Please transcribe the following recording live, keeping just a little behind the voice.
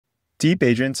Deep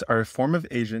agents are a form of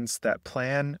agents that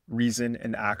plan, reason,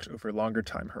 and act over longer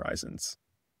time horizons.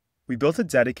 We built a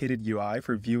dedicated UI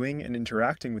for viewing and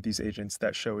interacting with these agents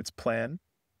that show its plan,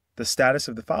 the status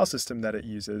of the file system that it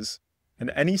uses,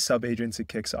 and any subagents it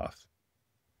kicks off.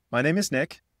 My name is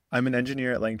Nick, I'm an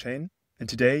engineer at LangChain, and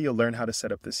today you'll learn how to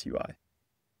set up this UI.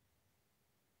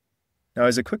 Now,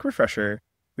 as a quick refresher,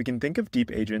 we can think of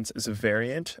deep agents as a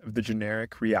variant of the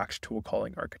generic React tool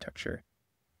calling architecture.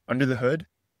 Under the hood,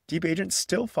 deep agents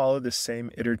still follow the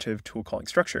same iterative tool calling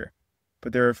structure,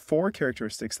 but there are 4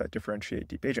 characteristics that differentiate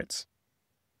deep agents.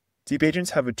 Deep agents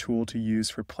have a tool to use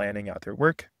for planning out their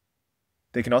work.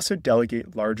 They can also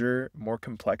delegate larger, more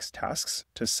complex tasks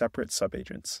to separate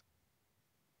subagents.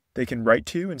 They can write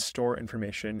to and store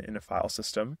information in a file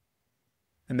system,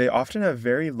 and they often have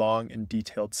very long and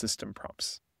detailed system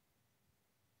prompts.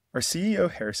 Our CEO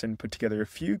Harrison put together a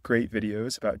few great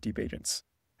videos about deep agents,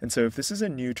 and so if this is a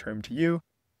new term to you,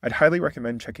 I'd highly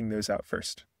recommend checking those out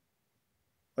first.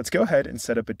 Let's go ahead and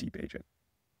set up a deep agent.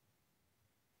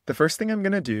 The first thing I'm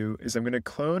going to do is I'm going to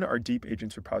clone our deep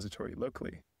agents repository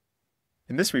locally.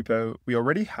 In this repo, we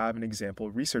already have an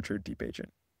example researcher deep agent.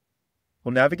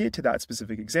 We'll navigate to that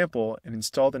specific example and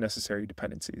install the necessary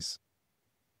dependencies.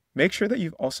 Make sure that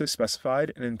you've also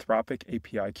specified an Anthropic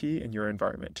API key in your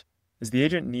environment, as the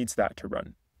agent needs that to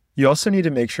run. You also need to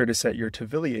make sure to set your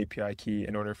Twilio API key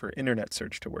in order for internet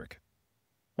search to work.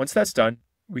 Once that's done,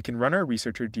 we can run our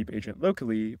researcher deep agent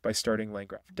locally by starting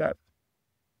langgraph dev.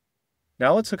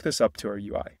 Now let's hook this up to our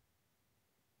UI.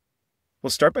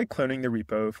 We'll start by cloning the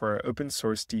repo for our open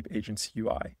source deep agents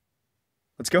UI.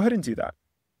 Let's go ahead and do that.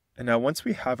 And now once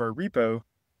we have our repo,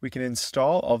 we can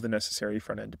install all the necessary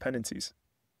front-end dependencies.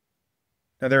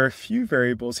 Now there are a few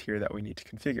variables here that we need to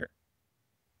configure.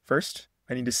 First,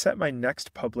 I need to set my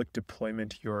next public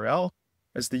deployment URL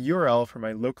as the URL for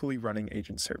my locally running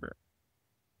agent server.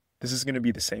 This is going to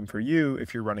be the same for you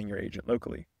if you're running your agent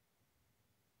locally.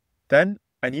 Then,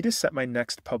 I need to set my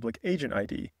next public agent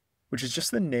ID, which is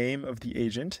just the name of the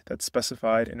agent that's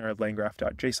specified in our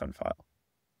langgraph.json file.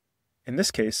 In this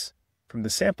case, from the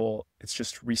sample, it's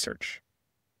just research.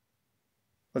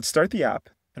 Let's start the app,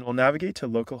 and we'll navigate to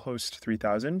localhost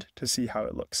 3000 to see how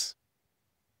it looks.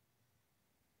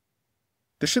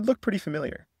 This should look pretty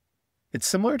familiar. It's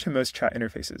similar to most chat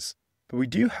interfaces, but we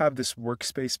do have this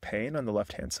workspace pane on the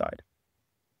left-hand side.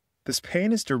 This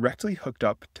pane is directly hooked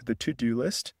up to the to-do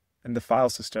list and the file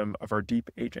system of our deep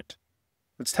agent.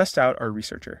 Let's test out our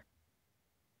researcher.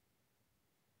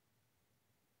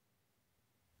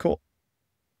 Cool.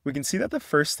 We can see that the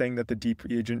first thing that the deep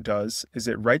agent does is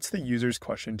it writes the user's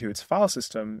question to its file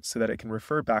system so that it can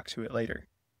refer back to it later.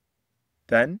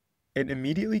 Then, it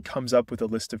immediately comes up with a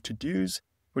list of to-dos,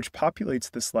 which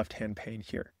populates this left-hand pane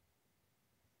here.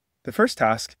 The first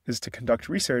task is to conduct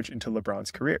research into LeBron's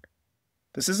career.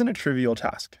 This isn't a trivial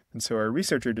task, and so our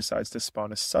researcher decides to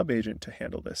spawn a subagent to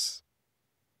handle this.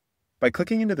 By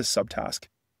clicking into the subtask,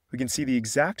 we can see the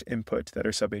exact input that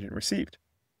our subagent received,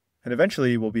 and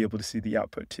eventually we'll be able to see the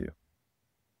output too.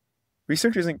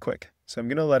 Research isn't quick, so I'm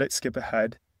going to let it skip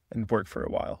ahead and work for a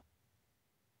while.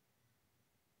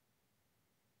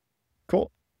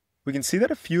 Cool. We can see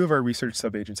that a few of our research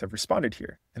subagents have responded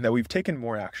here, and that we've taken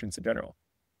more actions in general.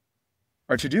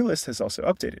 Our to-do list has also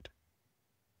updated.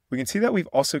 We can see that we've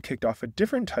also kicked off a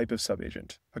different type of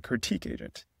subagent, a critique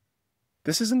agent.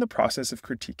 This is in the process of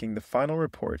critiquing the final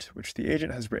report which the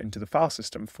agent has written to the file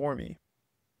system for me.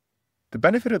 The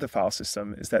benefit of the file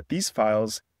system is that these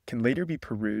files can later be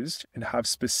perused and have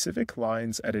specific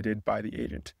lines edited by the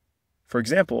agent. For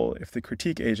example, if the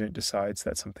critique agent decides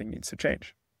that something needs to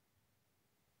change.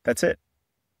 That's it.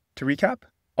 To recap,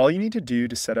 all you need to do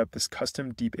to set up this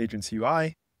custom deep agents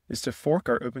UI is to fork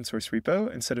our open source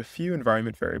repo and set a few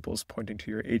environment variables pointing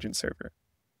to your agent server.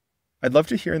 I'd love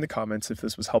to hear in the comments if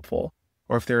this was helpful,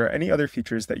 or if there are any other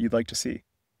features that you'd like to see.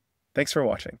 Thanks for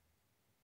watching.